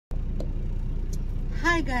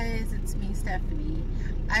Hi guys, it's me, Stephanie.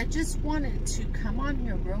 I just wanted to come on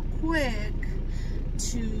here real quick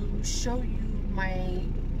to show you my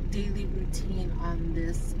daily routine on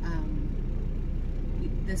this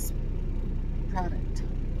this product.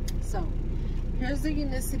 So here's the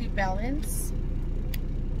Unicity Balance,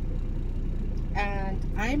 and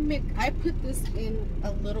I put this in a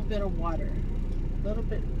little bit of water, a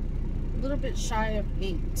little bit shy of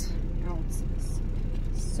 8 ounces.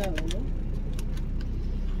 So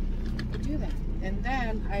I do that, and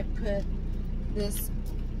then I put this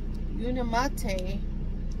Unimate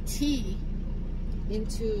tea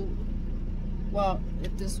into, well,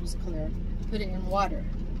 if this was clear, put it in water.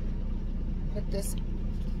 Put this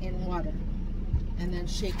in water, and then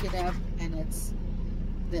shake it up, and it's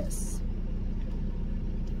this.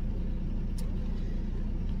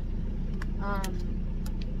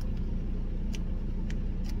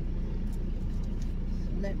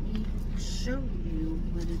 Let me show you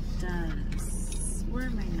what it does. Where are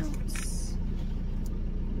my notes?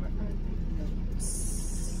 Where are my notes?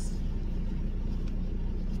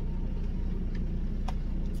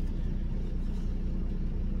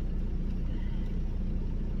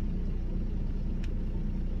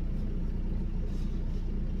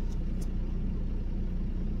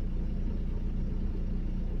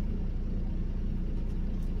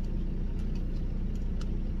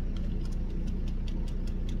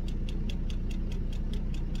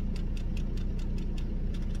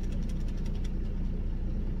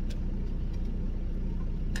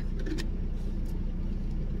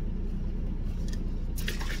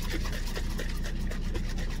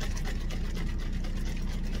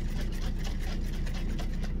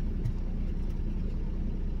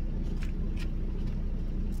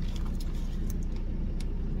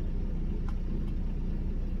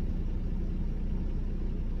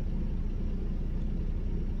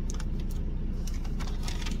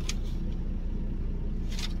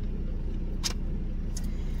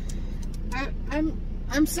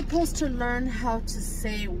 I'm supposed to learn how to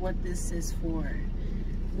say what this is for,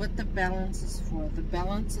 what the balance is for. The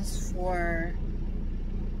balance is for,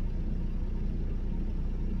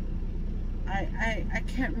 I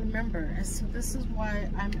can't remember. And so this is why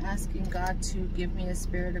I'm asking God to give me a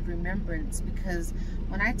spirit of remembrance, because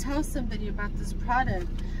when I tell somebody about this product,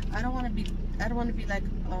 I don't want to be like,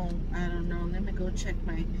 oh, I don't know, let me go check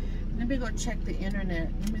the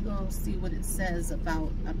internet, let me go see what it says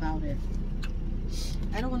about it.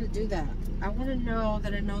 I don't want to do that. I want to know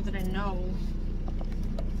that I know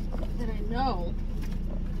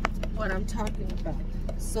what I'm talking about.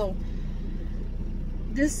 So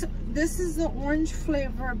this is the orange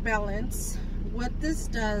flavor balance. What this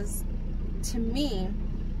does to me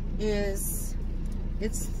is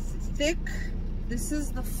it's thick. This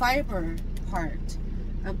is the fiber part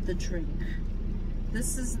of the drink.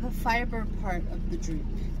 This is the fiber part of the drink.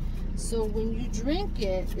 So when you drink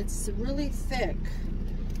it, it's really thick,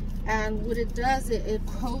 and what it does, it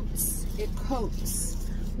coats.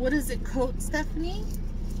 What does it coat, Stephanie?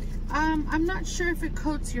 I'm not sure if it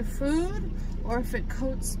coats your food, or if it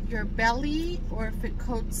coats your belly, or if it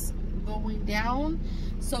coats going down.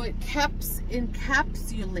 So it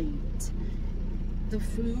encapsulate the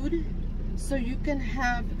food, so you can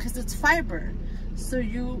have, because it's fiber, so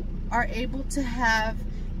you are able to have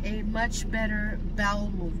a much better bowel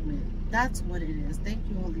movement. That's what it is. Thank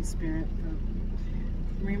you, Holy Spirit, for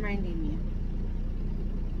reminding me.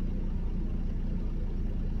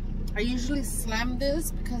 I usually slam this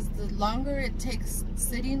because the longer it takes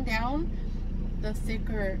sitting down, the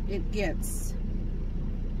thicker it gets.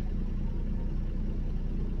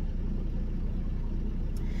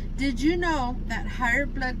 Did you know that higher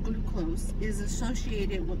blood glucose is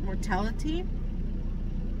associated with mortality?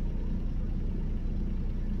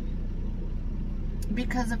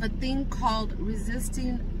 Because of a thing called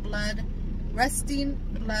resting blood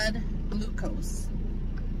glucose.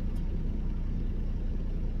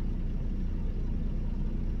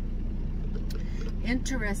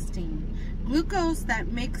 Interesting. Glucose that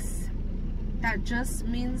just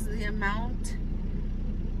means the amount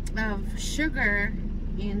of sugar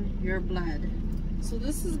in your blood. So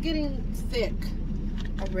this is getting thick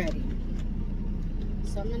already.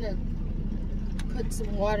 So I'm gonna put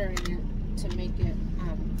some water in it to make it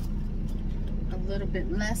a little bit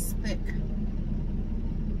less thick.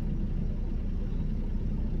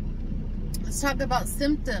 Let's talk about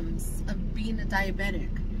symptoms of being a diabetic.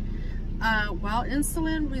 While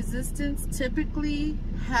insulin resistance typically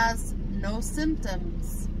has no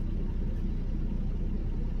symptoms,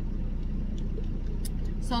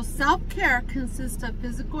 So self-care consists of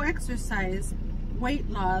physical exercise, weight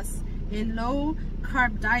loss, a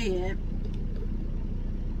low-carb diet,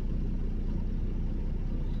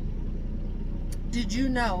 Did you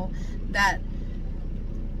know that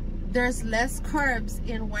there's less carbs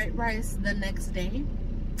in white rice the next day?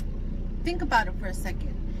 Think about it for a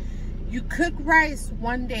second. You cook rice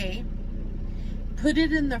one day, put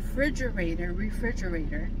it in the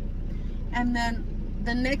refrigerator, and then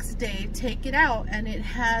the next day take it out, and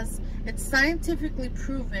it's scientifically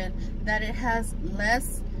proven that it has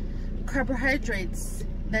less carbohydrates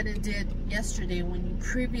than it did yesterday when you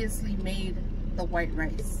previously made the white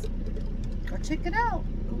rice. Go check it out.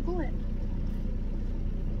 Google it.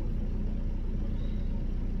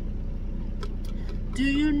 Do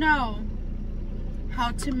you know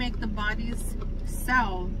how to make the body's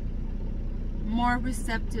cell more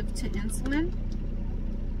receptive to insulin?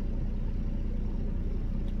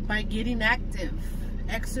 By getting active,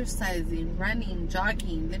 exercising, running,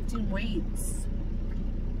 jogging, lifting weights.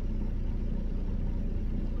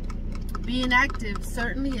 Being active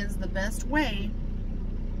certainly is the best way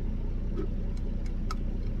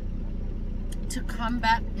to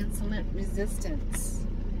combat insulin resistance.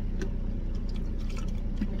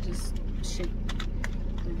 Let me just shake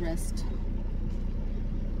the rest.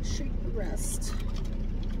 Shake the rest.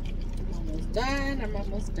 I'm almost done. I'm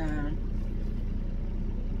almost done.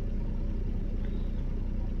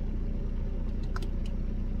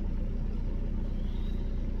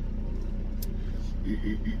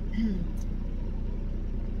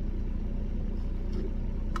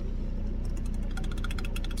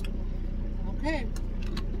 Okay,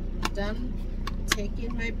 done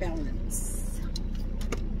taking my balance.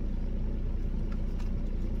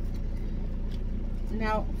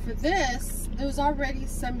 Now for this, there's already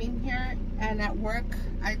some in here, and at work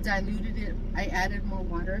I diluted it. I added more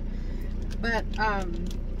water, but I'm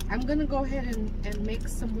gonna go ahead and make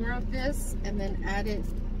some more of this and then add it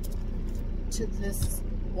to this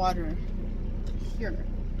water here.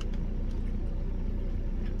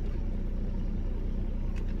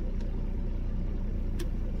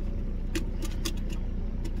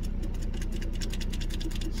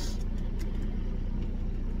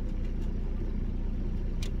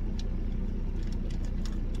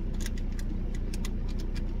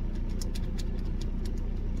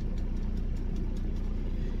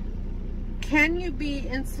 Can you be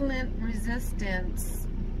insulin resistant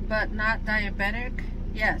but not diabetic?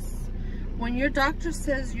 Yes. When your doctor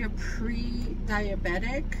says you're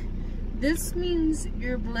pre-diabetic, this means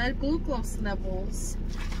your blood glucose levels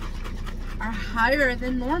are higher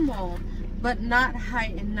than normal, but not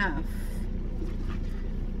high enough.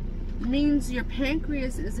 Means your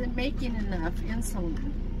pancreas isn't making enough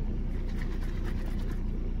insulin.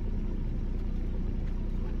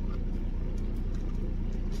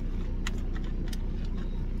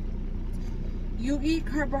 You eat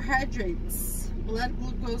carbohydrates, blood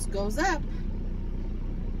glucose goes up.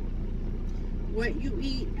 What you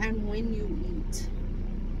eat and when you eat.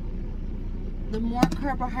 The more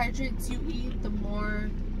carbohydrates you eat, the more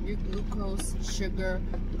your glucose sugar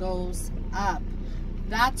goes up.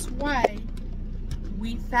 That's why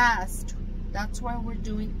we fast. That's why we're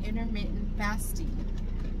doing intermittent fasting.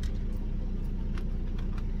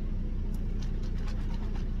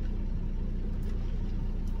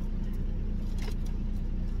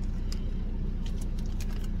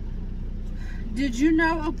 Did you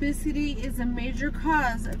know obesity is a major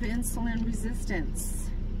cause of insulin resistance?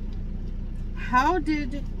 How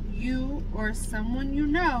did you or someone you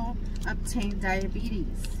know obtain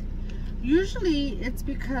diabetes? Usually it's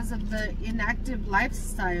because of the inactive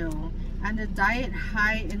lifestyle and a diet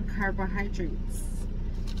high in carbohydrates.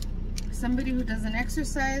 Somebody who doesn't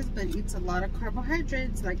exercise but eats a lot of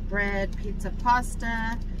carbohydrates like bread, pizza,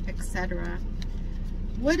 pasta, etc.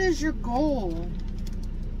 What is your goal?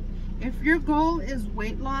 If your goal is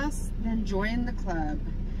weight loss, then join the club.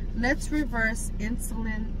 Let's reverse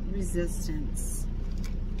insulin resistance.